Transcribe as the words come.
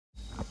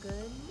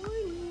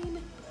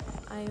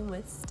I'm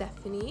with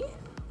Stephanie,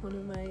 one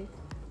of my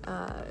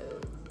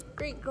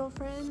great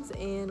girlfriends,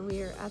 and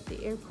we are at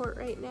the airport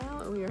right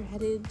now, and we are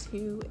headed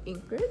to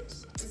Anchorage.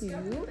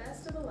 The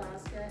best of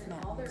Alaska and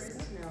all there is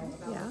to know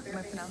about Am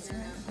I pronouncing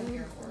it?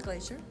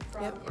 Glacier?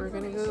 Yep, we're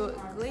gonna go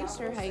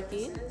glacier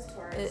hiking.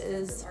 It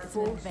is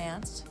full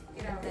Advanced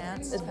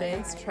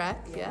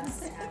trek,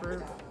 yes,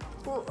 for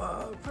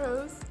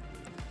pros.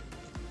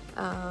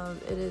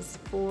 It is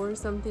 4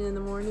 something in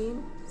the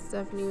morning.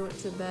 Stephanie went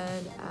to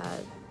bed at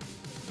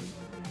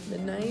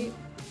midnight.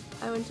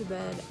 I went to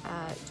bed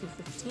at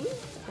 2:15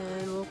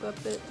 and woke up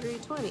at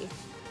 3:20.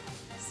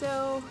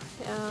 So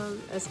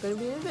it's going to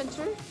be an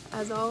adventure,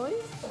 as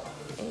always,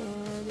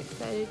 and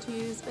excited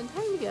to spend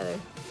time together.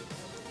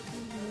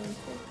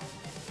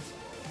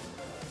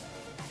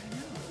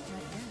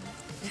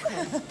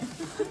 Okay.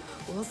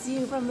 We'll see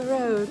you from the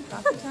road.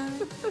 Coffee time.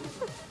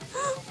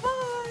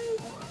 Bye.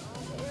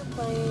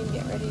 Airplane,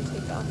 get ready to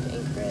take off to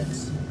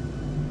Anchorage.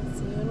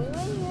 See you when we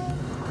land.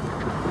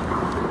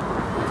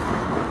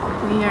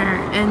 We are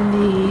in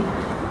the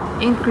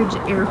Anchorage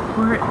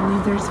airport, and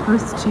these are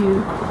supposed to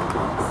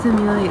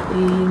simulate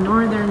the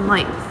northern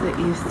lights that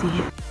you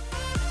see.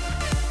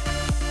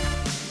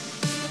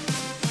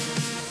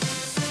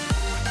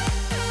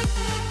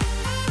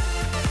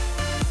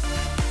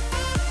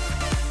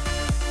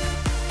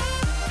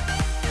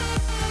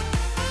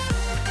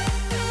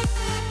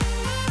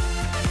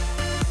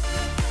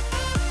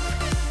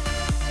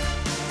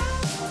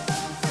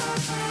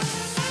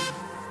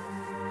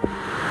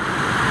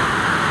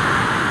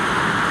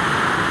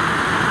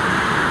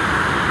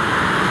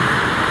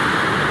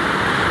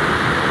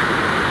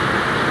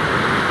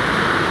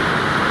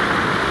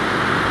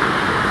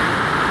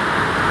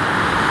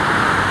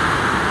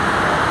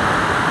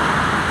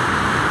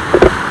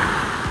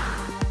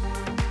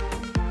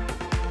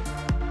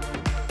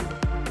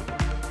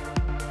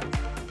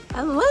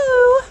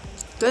 Hello!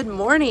 Good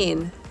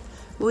morning.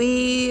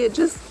 We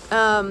just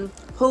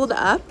pulled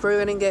up.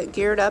 We're going to get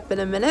geared up in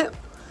a minute,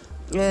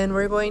 and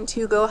we're going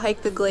to go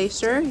hike the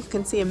glacier. You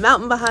can see a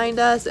mountain behind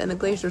us, and the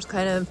glacier's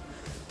kind of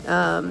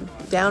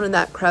down in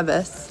that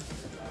crevice,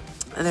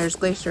 and there's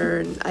glacier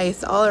and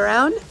ice all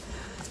around.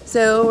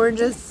 So we're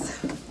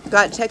just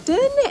got checked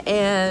in,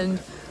 and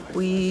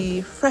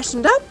we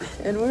freshened up,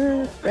 and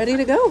we're ready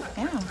to go.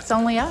 Yeah, it's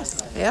only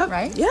us. Yeah,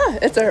 right? Yeah,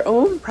 it's our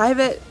own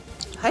private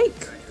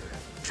hike.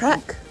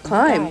 Trek,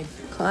 climb,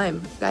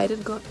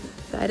 guided climb.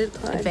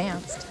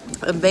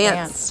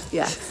 Advanced,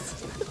 yes.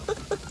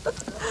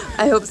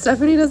 I hope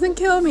Stephanie doesn't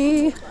kill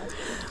me.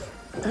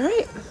 All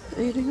right,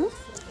 anything else?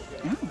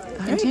 No,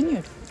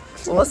 continued.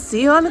 Right. We'll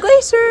see you on the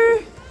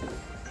glacier.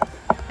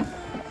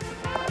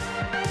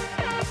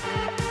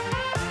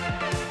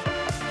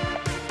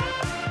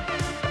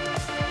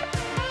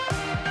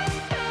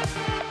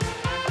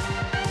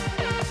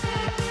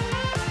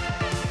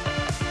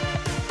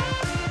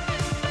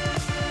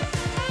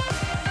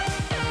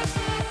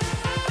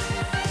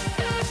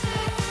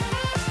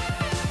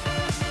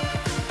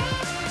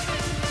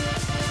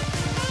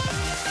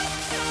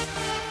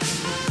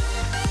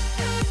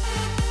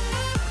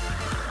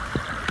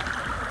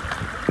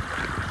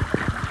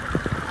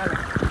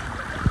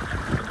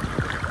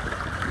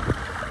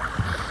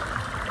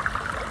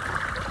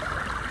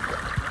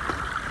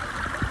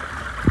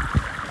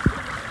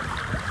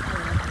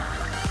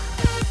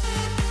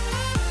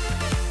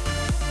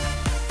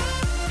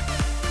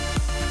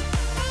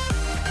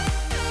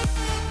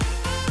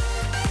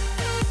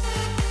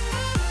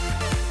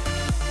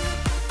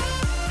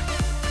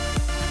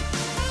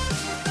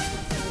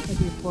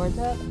 Boards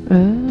up.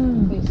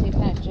 Oh. So you see it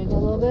kind of jiggle a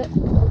little bit.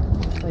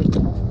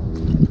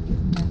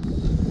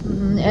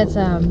 It's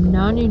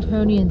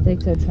non-Newtonian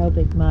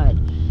thixotropic mud,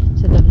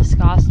 so the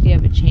viscosity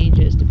of it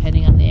changes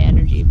depending on the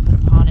energy you put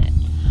upon it.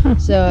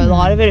 So a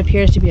lot of it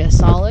appears to be a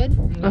solid,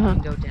 You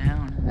can go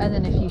down. and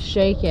then if you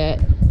shake it,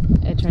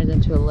 it turns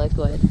into a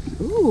liquid.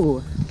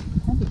 Ooh,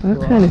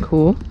 That's kind of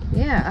cool.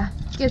 Yeah.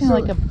 it's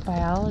like a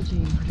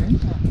biology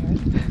drink out here.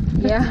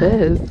 Yeah.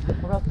 It is.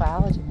 We're both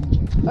biology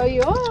majors. Oh,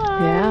 you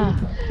are? Yeah.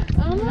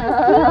 Oh my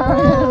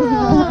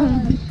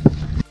gosh.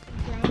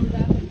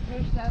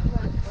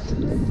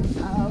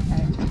 Oh,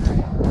 okay. So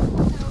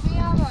we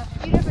have a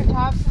few different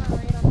types of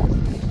moraine on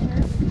this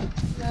glacier.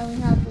 So we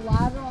have the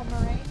lateral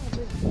moraine, which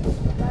is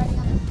riding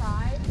on the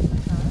side.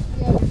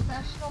 We have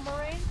recessional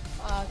moraine,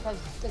 because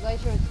the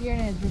glacier was here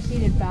and it's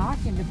receded back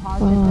and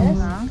deposited this.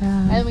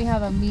 And then we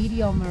have a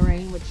medial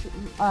moraine, which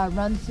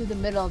runs through the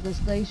middle of this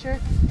glacier,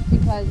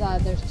 because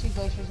there's 2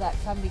 glaciers that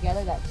come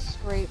together that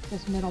scrape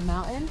this middle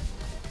mountain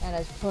and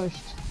has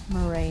pushed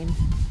moraine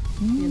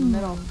in the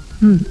middle.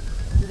 Do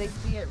they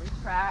see it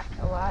retract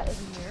a lot in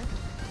here?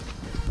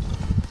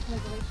 The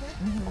glacier?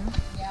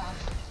 Yeah,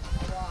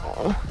 a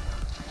lot.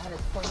 On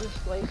its Polish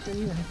glacier,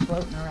 even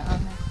floating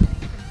around next to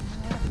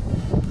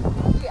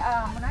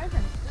when I was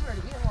in Seward,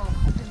 we had a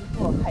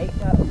little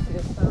hike up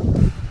to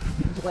some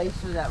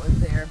glacier that was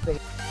there.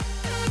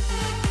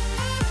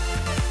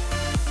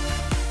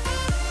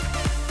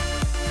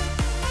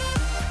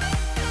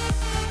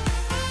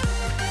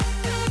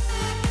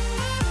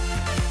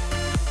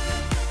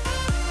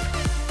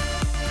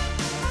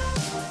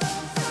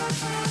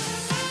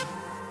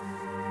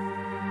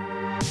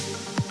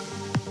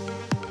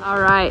 All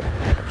right,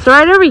 so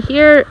right over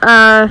here,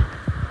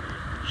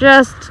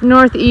 just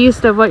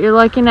northeast of what you're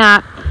looking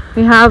at,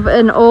 we have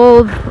an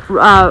old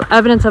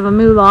evidence of a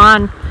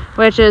moulin,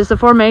 which is the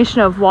formation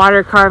of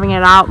water carving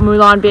it out,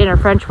 moulin being a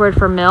French word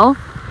for mill,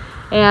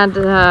 and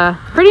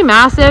pretty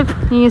massive.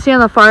 You can see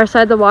on the far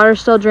side the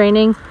water's still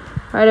draining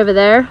right over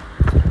there,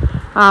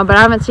 but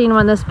I haven't seen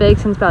one this big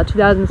since about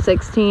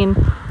 2016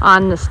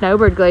 on the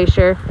Snowbird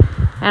Glacier,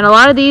 and a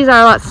lot of these are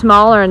a lot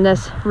smaller in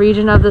this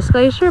region of this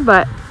glacier,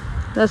 but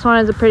this one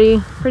is a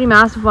pretty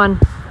massive one.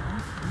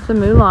 It's a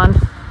moulin.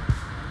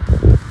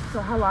 So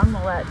how long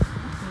will that be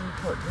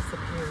till it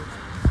disappears?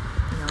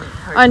 You know, it's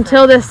hard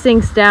Until this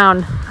sinks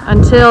down,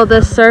 until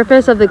the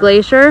surface of the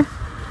glacier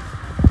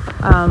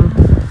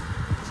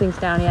sinks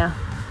down. Yeah.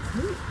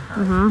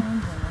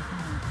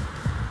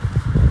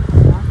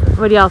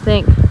 What do y'all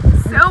think?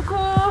 So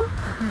cool.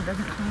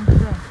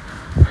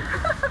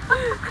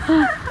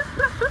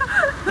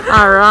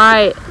 All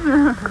right.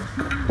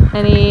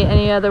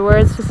 Any other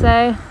words to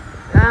say?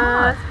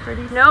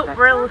 Nope,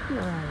 we're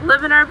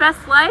living our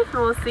best life,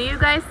 and we'll see you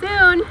guys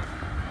soon.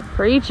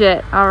 Preach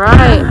it. All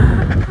right.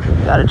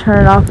 Gotta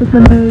turn it off with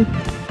the mood.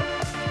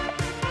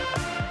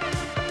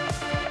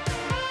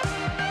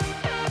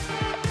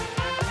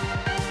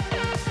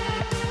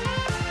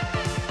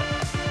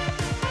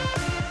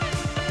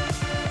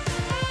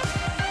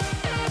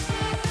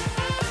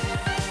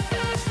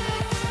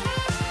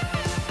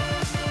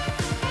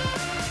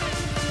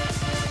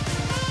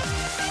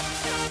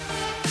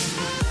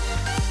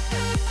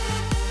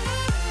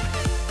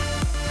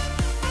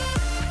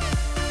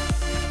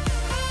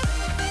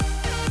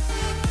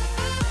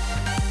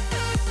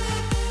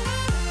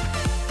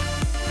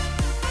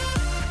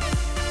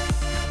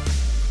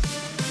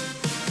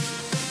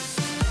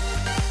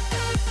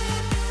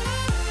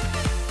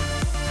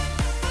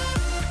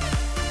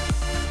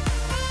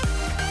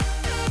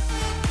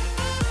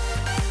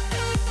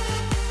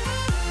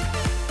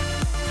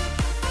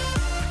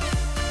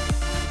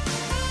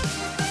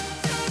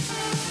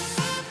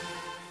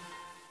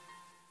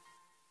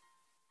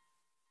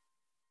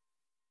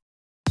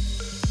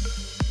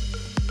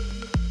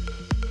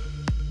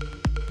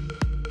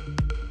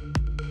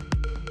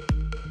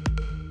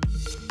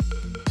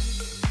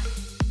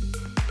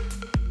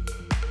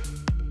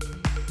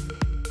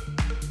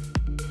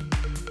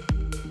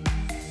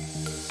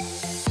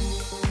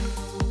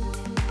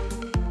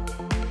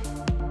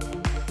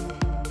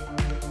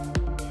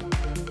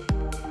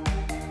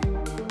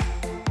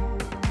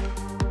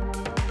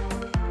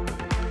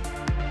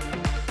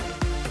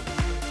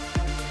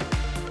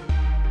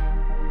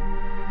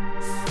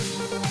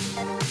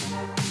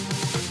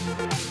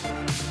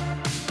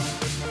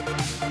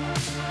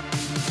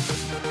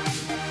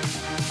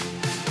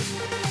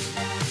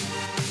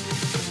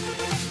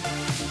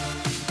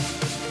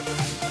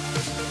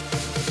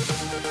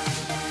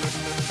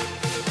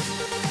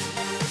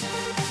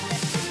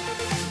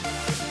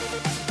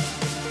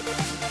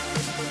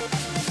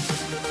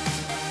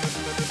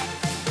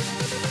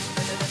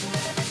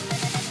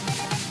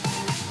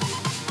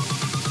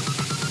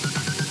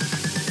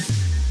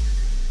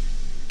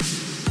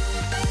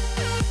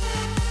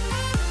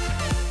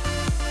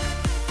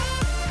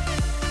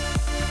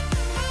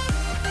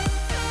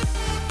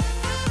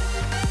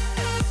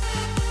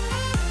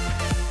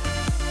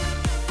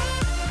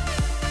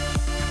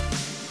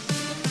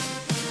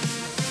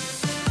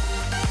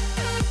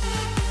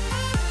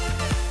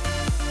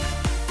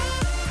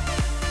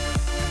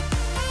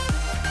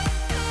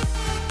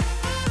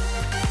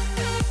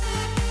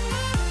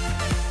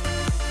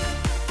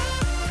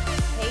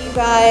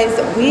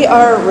 Guys, we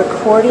are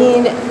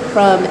recording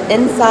from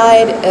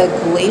inside a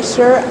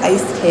glacier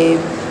ice cave.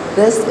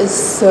 This is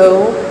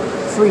so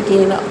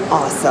freaking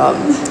awesome.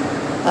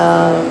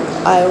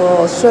 I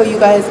will show you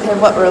guys kind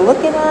of what we're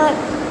looking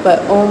at, but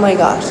oh my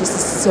gosh, this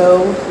is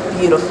so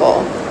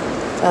beautiful.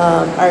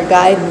 Our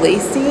guide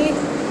Lacey,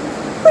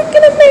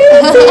 freaking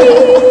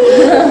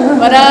amazing.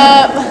 What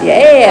up?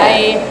 Yeah.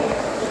 Hi.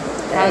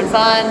 Having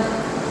fun.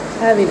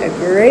 Having a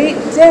great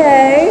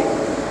day,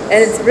 and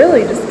it's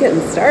really just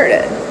getting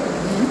started.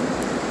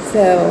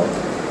 So,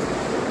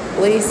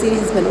 Lacey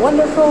has been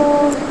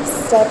wonderful.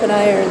 Steph and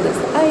I are in this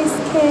ice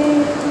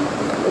cave.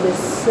 It is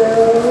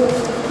so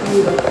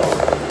beautiful.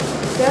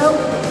 So,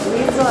 we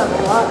still have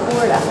a lot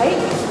more to hike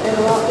and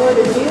a lot more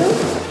to do.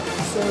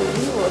 So,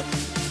 we will.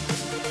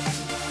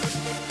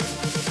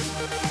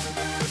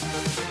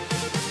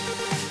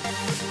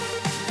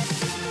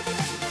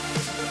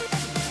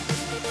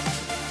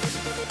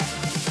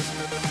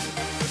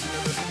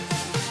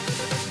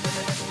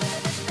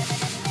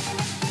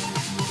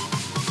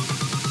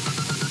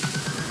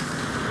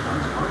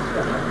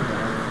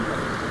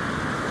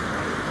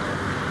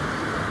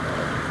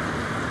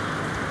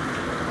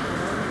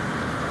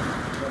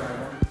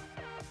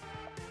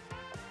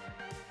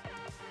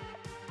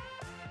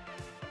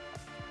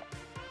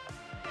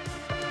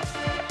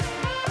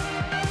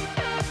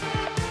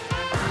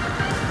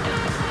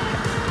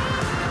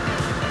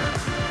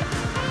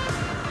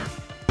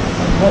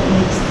 What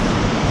makes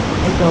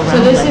go around.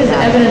 So this like is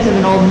that. evidence of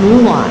an old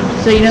moulin.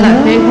 So you know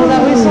that big hole that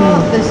we saw?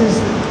 This is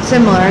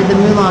similar. The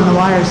moulin, the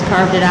water's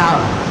carved it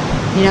out.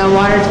 You know,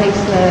 water takes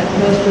the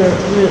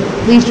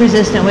least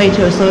resistant way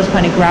to its lowest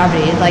point of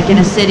gravity. Like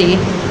in a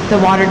city, the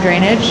water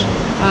drainage.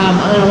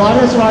 And a lot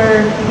of this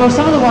water, well,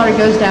 some of the water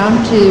goes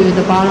down to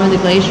the bottom of the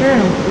glacier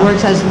and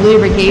works as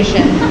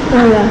lubrication.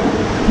 Oh yeah.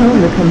 Tell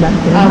them to come back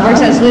in.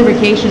 Works as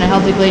lubrication to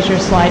help the glacier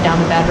slide down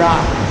the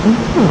bedrock.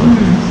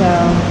 So,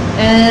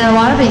 and a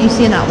lot of it you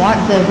see in that water,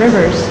 the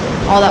rivers,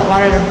 all that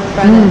water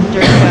by the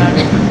dirt ground.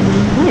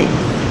 Nice.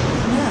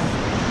 Yeah.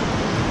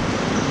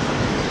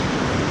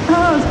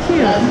 Oh, it's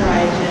cute. That's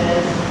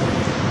righteous.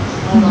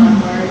 Hold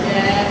on, work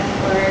it,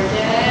 work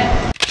it.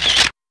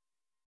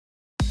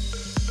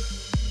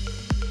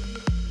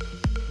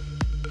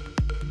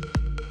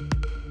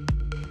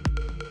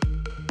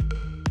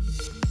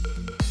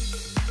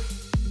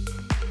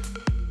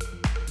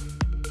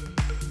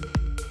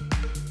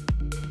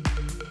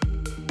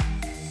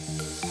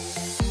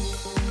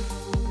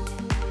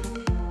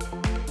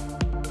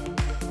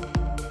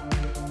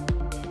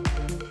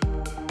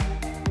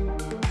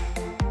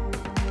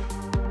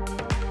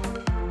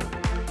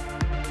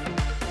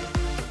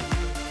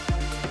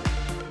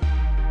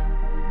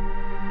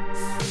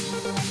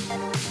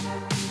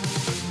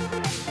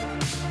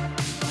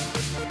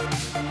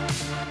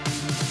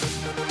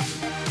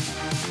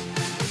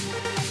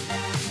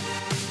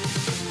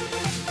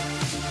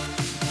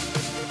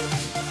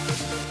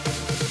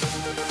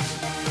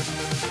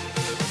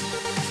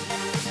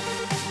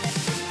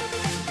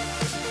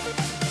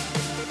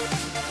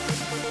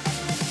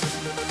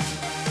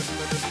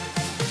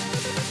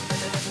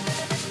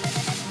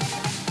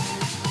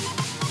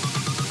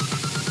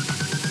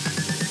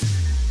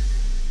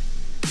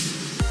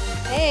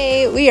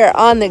 Hey, we are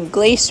on the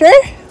glacier.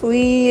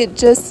 We've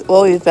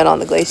been on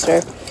the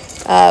glacier.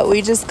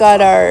 We just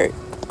got our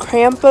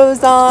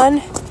crampons on,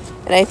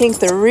 and I think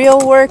the real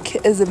work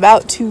is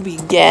about to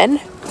begin.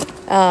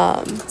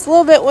 It's a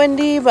little bit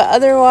windy, but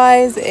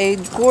otherwise a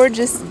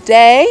gorgeous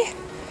day.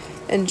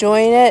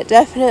 Enjoying it.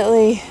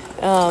 Definitely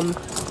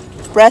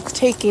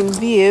breathtaking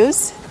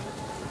views.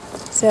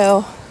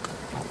 So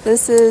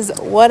this is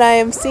what I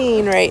am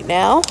seeing right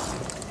now.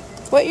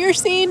 What you're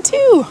seeing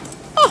too.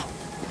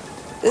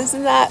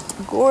 Isn't that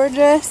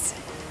gorgeous?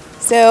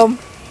 So,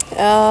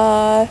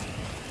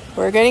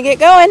 we're gonna get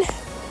going.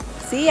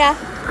 See ya.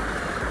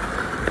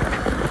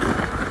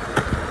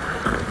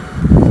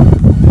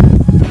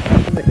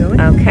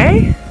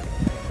 Okay.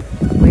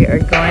 We are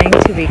going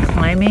to be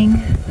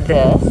climbing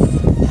this.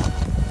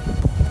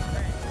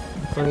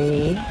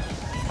 Brie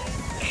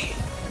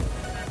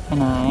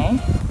and I.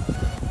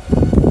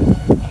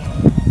 A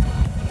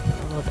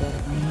little bit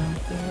around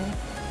here.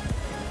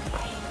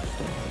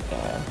 There we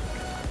go.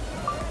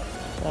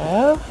 So,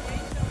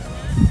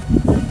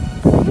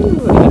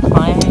 we're going to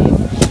climb.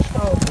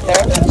 There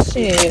are no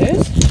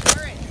shoes.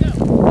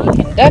 You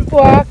can duck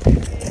walk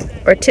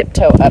or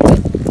tiptoe up it.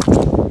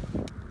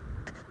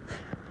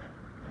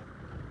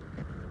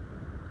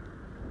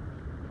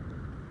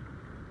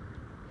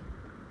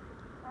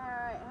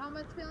 Alright,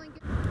 helmet's feeling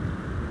good.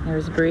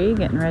 There's Brie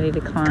getting ready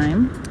to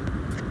climb.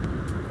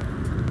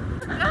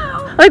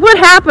 Like what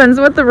happens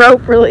with the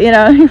rope, really, you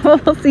know,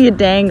 we'll see you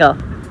dangle.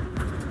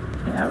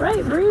 Yeah,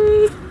 right,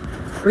 Brie.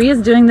 Brie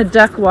is doing the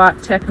duck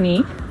walk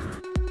technique.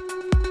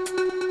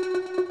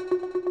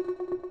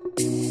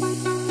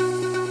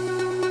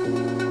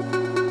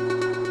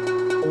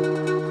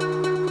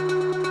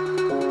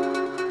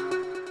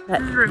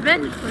 This is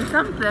revenge for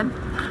something.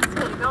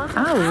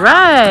 All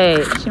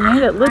right, she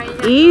made it look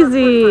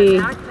easy.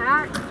 All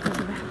right.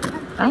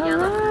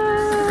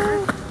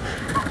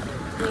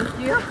 Thank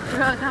you.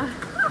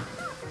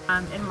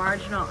 In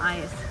marginal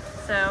ice.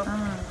 So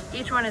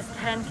each one is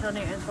 10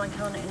 kilonewtons. 1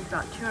 kilonewton is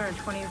about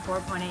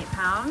 224.8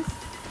 pounds.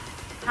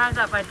 Times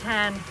that by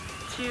 10,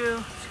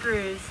 2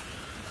 screws,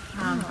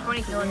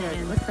 20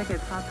 kilonewtons. Looks like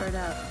it popped right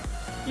out.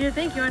 You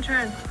think you want to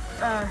try and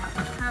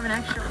have an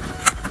extra?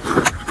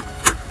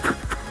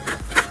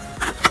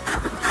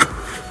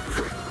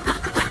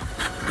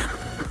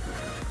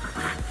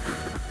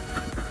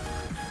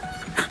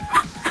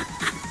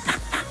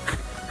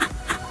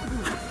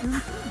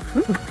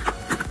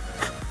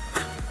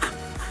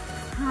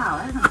 Wow,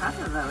 that's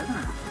impressive though, isn't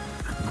it?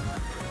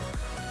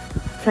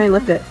 Try and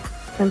lift it.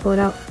 Try and pull it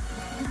out.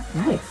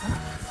 Nice.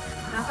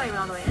 That's not even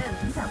all the way in.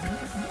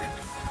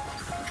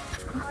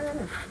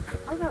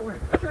 How's that work?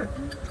 Sure.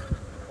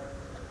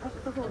 That's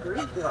the whole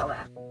group do all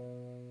that.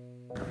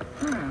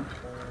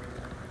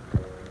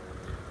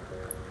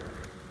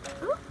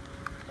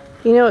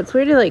 You know, it's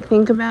weird to like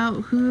think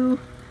about who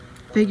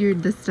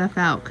figured this stuff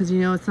out, because you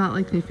know it's not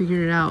like they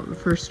figured it out the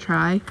first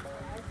try.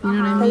 You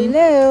know what I mean?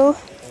 Hello.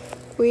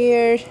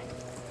 We're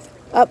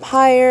up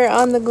higher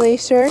on the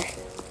glacier.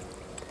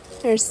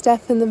 There's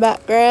Steph in the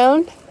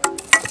background.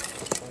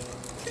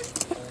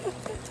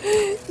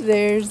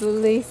 There's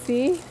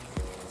Lacey.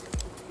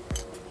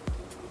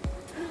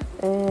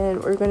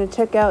 And we're going to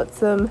check out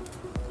some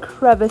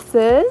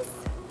crevices.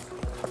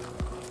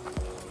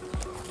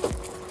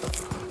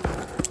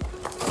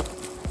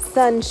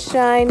 sun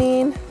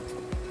shining.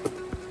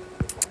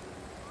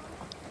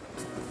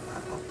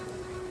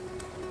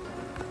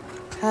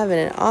 Having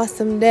an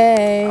awesome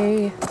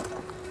day.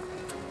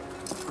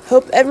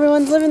 Hope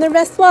everyone's living their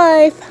best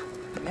life.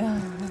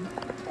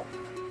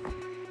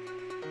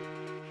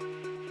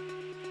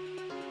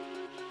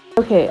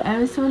 Okay, I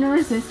was so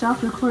nervous I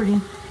stopped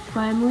recording,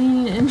 but I'm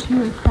leaning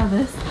into a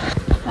crevice.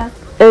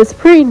 It's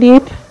pretty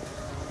deep,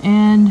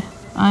 and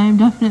I'm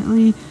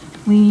definitely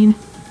leaning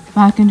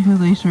back into a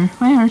glacier.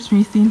 My heart's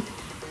racing.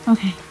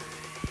 Okay.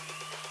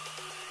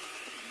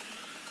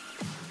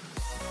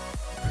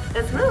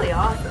 It's really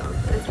awesome.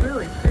 It's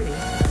really pretty.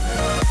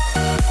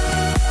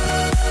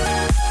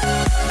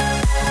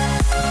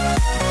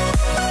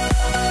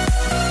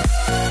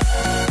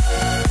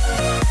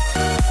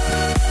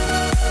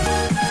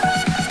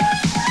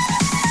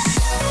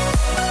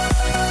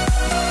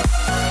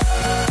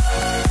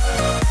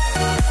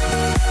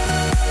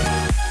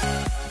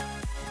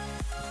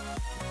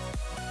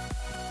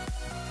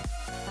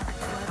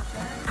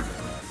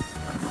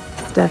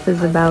 Steph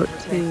is about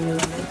to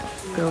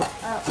go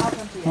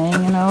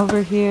Hanging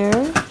over here.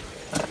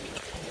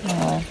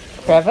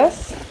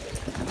 Crevice.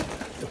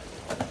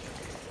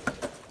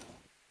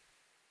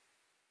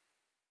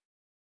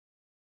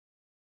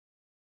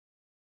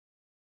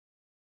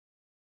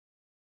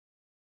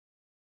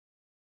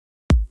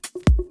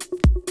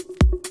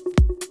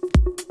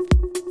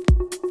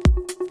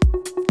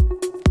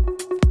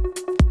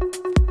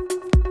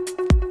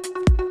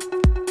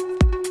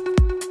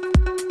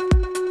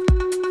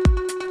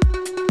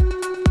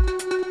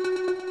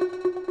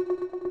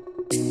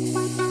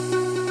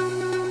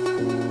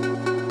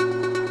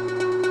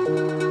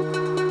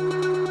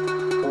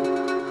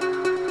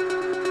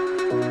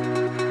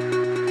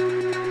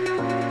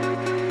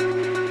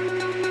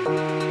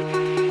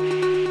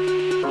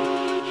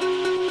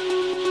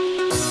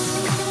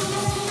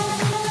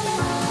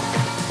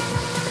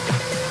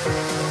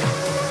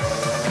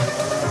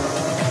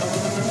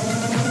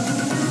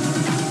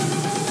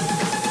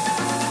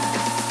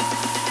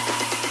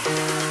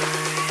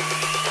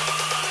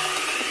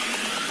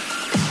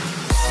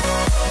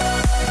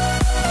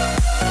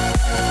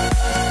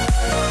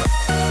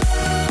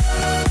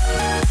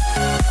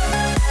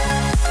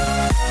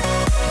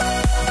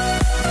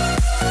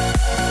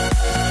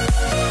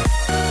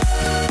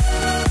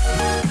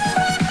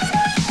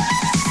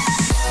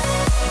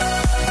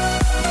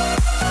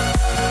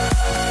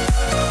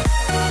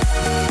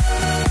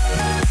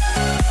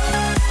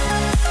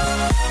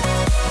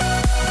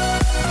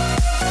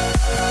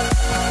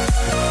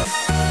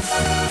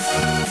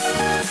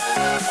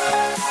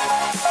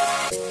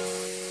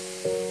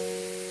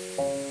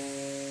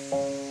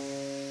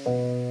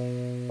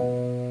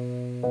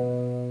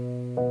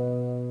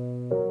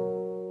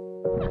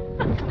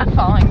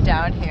 Falling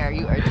down here,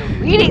 you are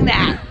deleting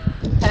that.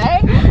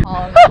 Okay?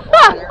 All the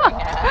water we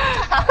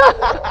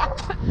have.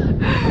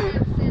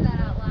 Say that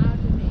out loud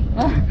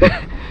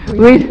to me.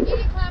 We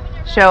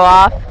show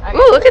off.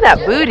 Ooh, look at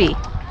that booty.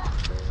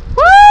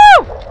 Woo!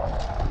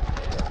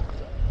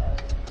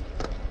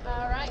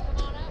 Alright,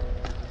 come on up.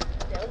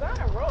 Yeah, we're on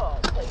a roll.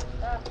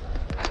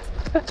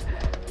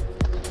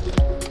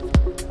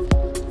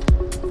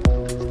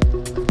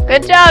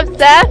 Good job,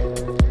 Seth.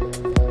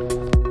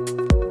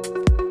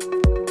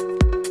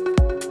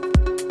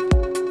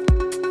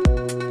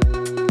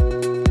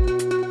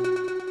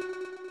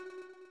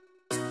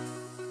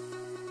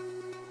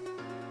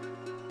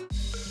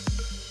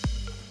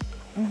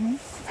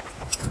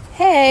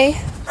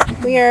 Hey,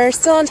 we are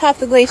still on top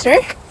of the glacier.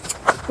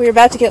 We're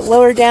about to get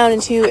lower down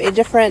into a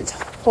different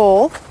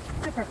hole.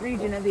 Different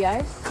region of the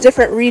ice.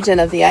 Different region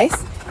of the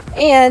ice.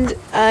 And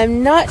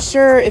I'm not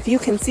sure if you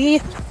can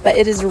see, but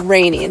it is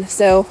raining.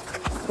 So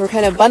we're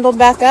kind of bundled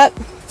back up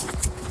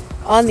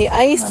on the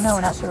ice. Oh, no,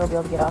 we're not sure we'll be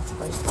able to get off the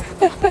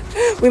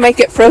glacier. We might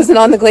get frozen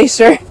on the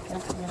glacier.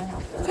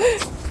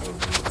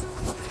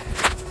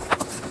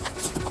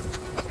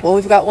 Well,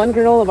 we've got one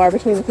granola bar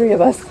between the three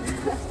of us.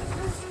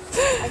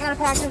 I got a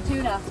pack of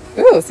tuna.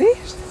 Ooh, see?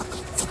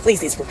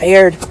 Lacey's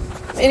prepared.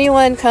 If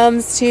anyone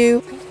comes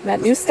to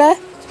Matanuska,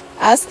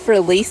 ask for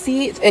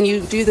Lacey, and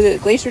you do the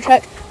glacier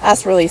trek,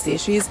 ask for Lacey.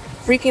 She's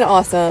freaking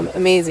awesome,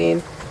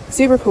 amazing,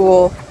 super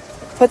cool,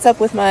 puts up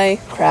with my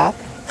crap,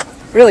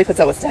 really puts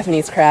up with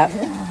Stephanie's crap.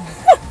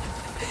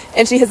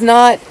 And she has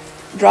not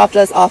dropped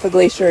us off a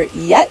glacier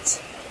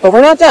yet, but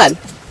we're not done.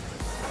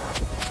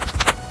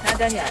 Not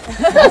done yet.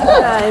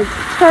 Guys,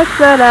 check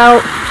that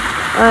out.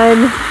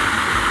 I'm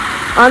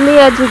on the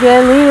edge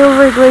again, leaning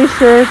over a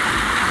glacier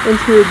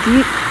into a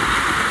deep,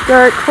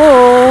 dark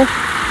hole.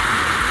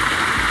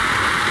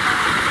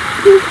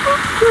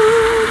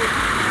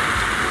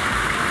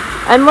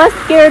 I'm less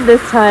scared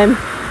this time,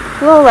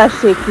 a little less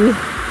shaky.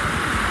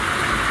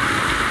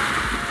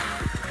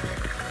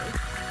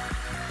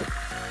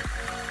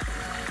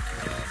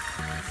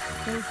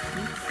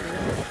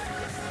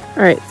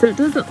 Alright, so it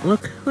doesn't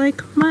look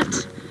like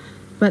much,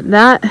 but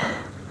that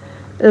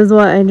is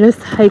what I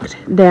just hiked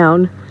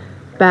down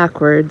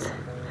backwards.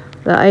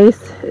 The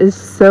ice is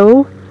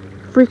so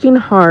freaking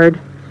hard.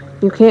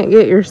 You can't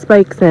get your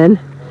spikes in.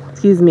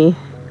 excuse me,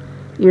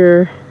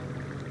 your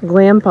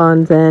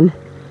glampons in.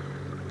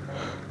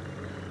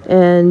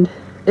 And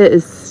it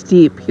is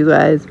steep, you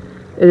guys.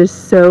 It is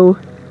so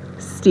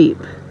steep.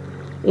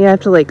 You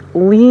have to like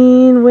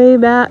lean way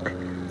back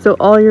so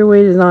all your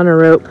weight is on a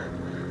rope,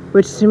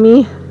 which to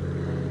me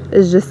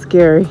is just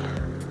scary.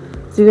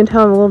 So you can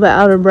tell I'm a little bit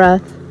out of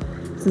breath.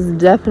 This is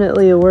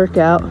definitely a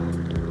workout,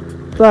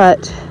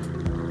 but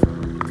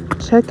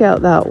check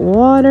out that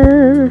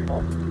water.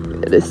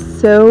 It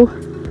is so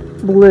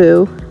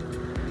blue.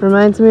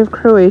 Reminds me of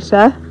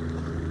Croatia.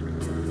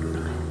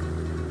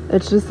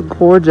 It's just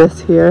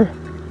gorgeous here.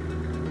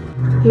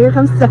 Here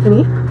comes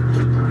Stephanie.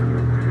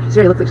 She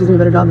already looks like she's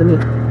doing a better job than me.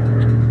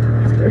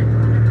 That's her.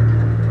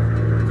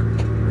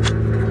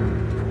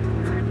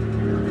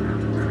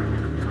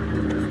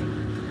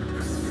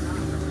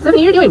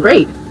 Stephanie, you're doing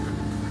great.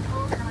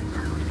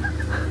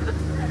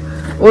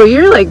 Well,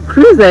 you're like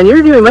cruising.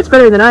 You're doing much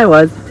better than I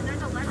was.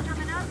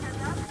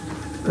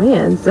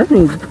 Man,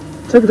 Stephanie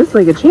took this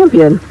like a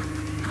champion.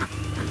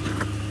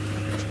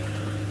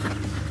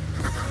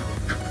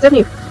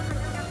 Stephanie,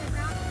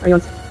 are you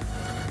on?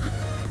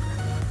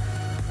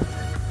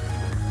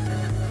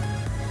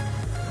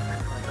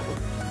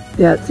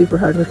 Yeah, it's super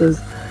hard with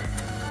those.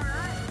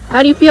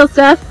 How do you feel,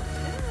 Steph?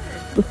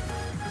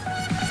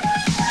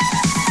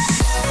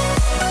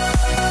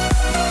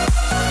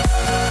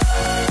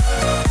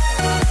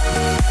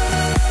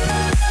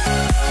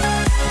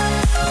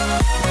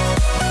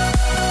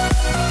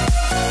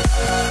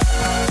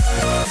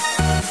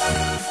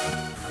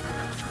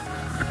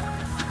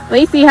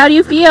 Lacey, how do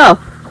you feel?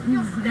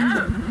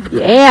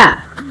 Yeah.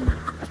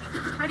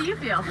 How do you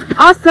feel?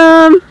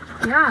 Awesome.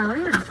 Yeah, look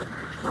at this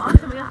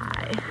awesome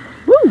guy.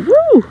 Woo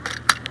woo.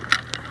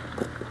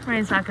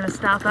 Rain's not gonna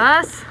stop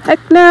us. Heck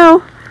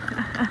no.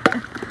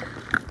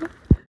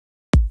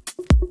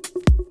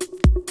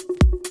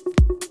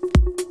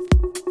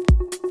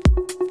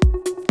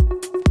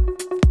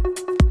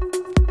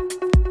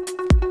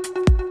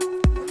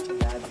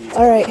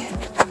 All right,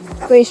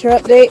 glacier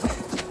update.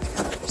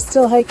 We're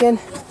still hiking.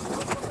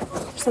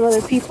 Some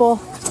other people.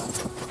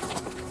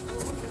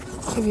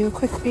 Give you a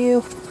quick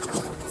view.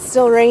 It's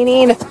still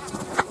raining.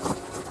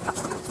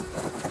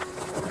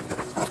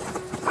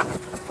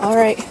 All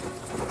right,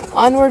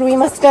 onward we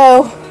must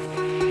go.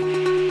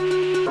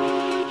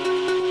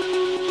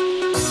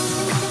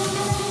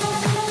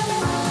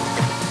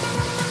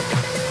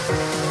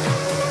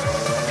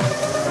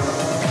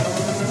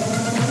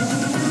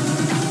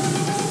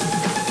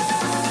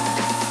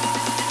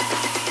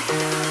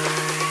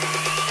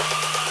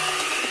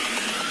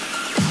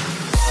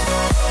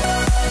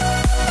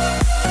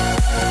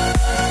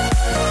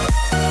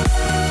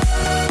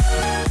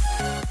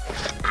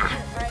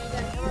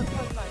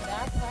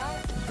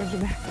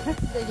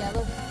 The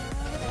yellow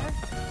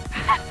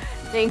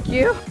Thank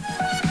you.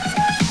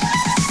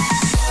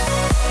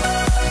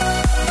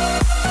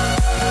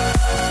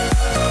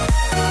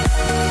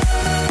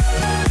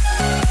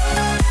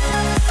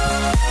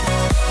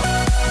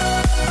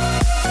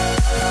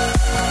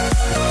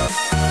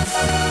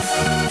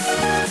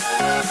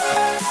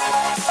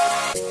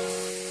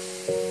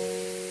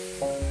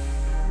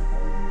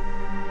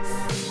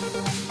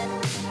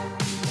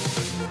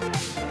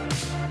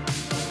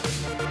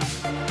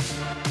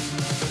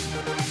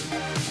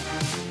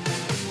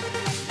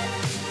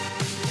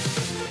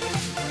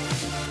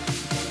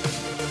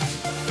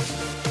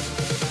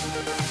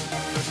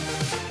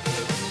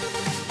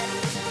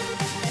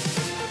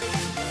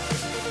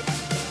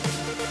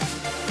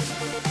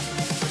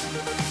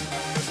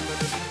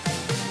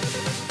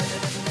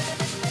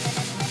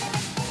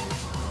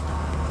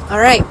 All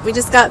right, we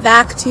just got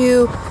back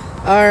to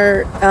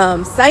our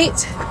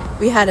site.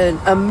 We had an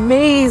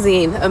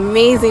amazing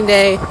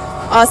day.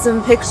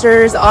 Awesome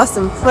pictures,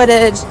 awesome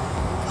footage.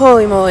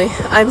 Holy moly,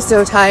 I'm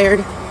so tired.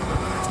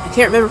 I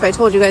can't remember if I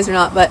told you guys or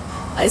not, but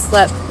I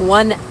slept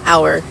 1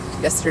 hour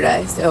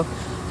yesterday. So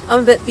I'm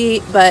a bit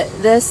beat, but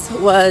this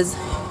was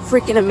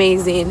freaking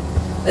amazing.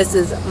 This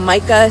is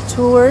Mica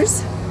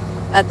Tours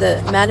at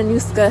the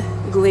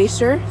Matanuska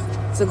Glacier.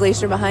 It's a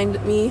glacier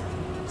behind me,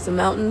 some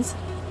mountains.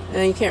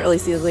 You can't really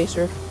see the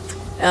glacier.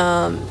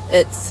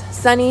 It's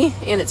sunny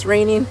and it's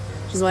raining,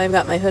 which is why I've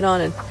got my hood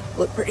on and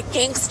look pretty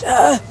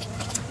gangsta.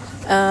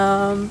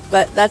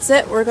 But that's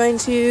it. We're going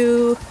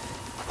to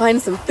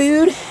find some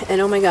food and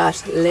oh my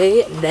gosh, lay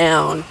it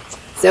down.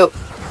 So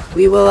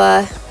we will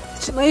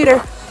catch you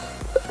later.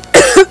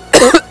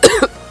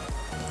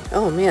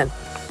 Oh man.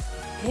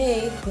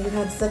 Hey, we've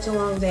had such a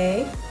long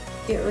day.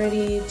 Get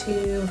ready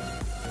to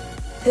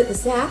hit the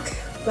sack,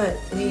 but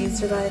we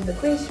survived the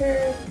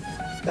glacier.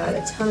 Got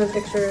a ton of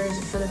pictures,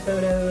 a ton of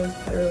photos,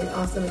 had a really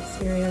awesome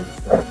experience.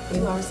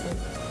 2 hours sleep.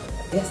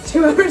 Yes,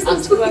 2 hours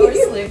of sleep. 2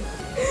 hours sleep.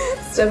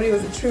 Stephanie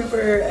was a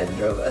trooper and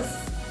drove us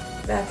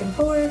back and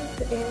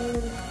forth,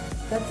 and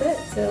that's it.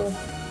 So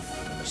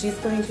she's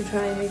going to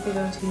try and make me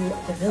go to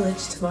the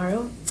village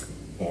tomorrow,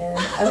 and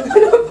I'm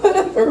going to put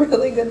up a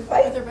really good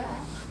fight. The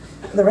rack.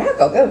 The rack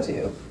I'll go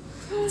to.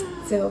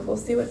 So we'll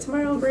see what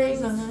tomorrow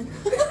brings.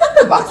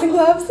 Boxing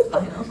gloves?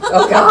 I know.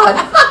 Oh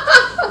God.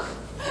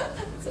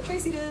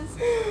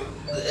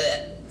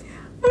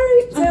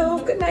 Alright,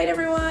 so good night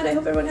everyone. I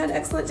hope everyone had an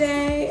excellent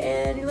day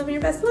and you're living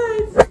your best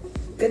life.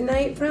 Good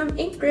night from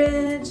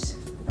Anchorage.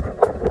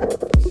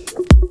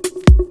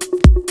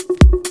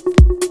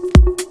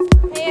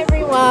 Hey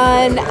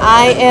everyone,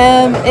 I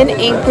am in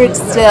Anchorage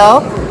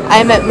still.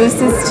 I'm at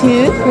Moose's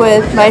Tooth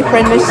with my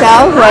friend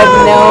Michelle, who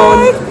I've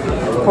known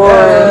for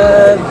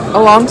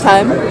a long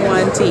time.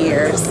 20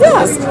 years.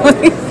 Yeah.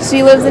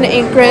 She lives in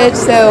Anchorage,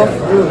 so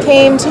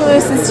came to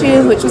Moose's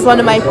Tooth, which was one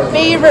of my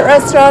favorite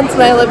restaurants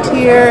when I lived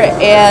here,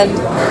 and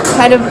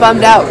kind of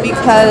bummed out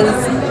because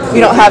we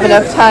don't have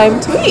enough time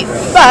to eat.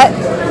 But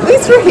at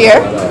least we're here.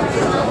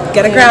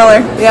 Get a growler.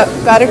 Yep,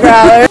 got a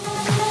growler.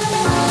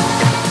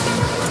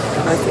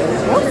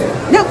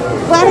 No,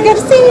 glad I got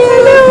to see you.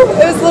 I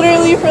know. It was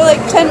literally for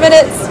like 10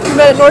 minutes. We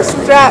met at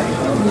Nordstrom Rack,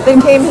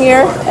 then came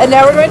here, and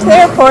now we're going to the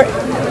airport.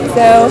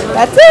 So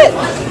that's it.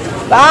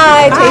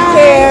 Bye. Take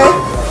care.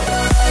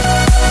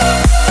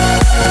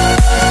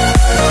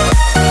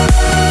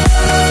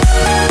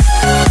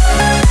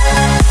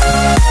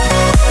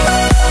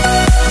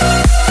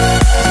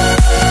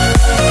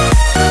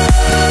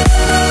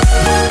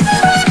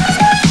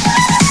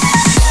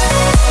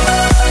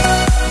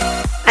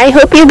 I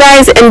hope you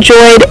guys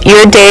enjoyed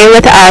your day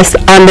with us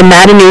on the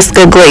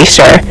Matanuska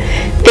Glacier.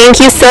 Thank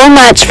you so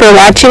much for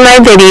watching my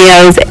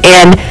videos,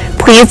 and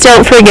please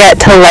don't forget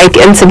to like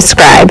and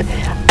subscribe.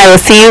 I will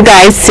see you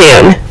guys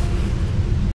soon.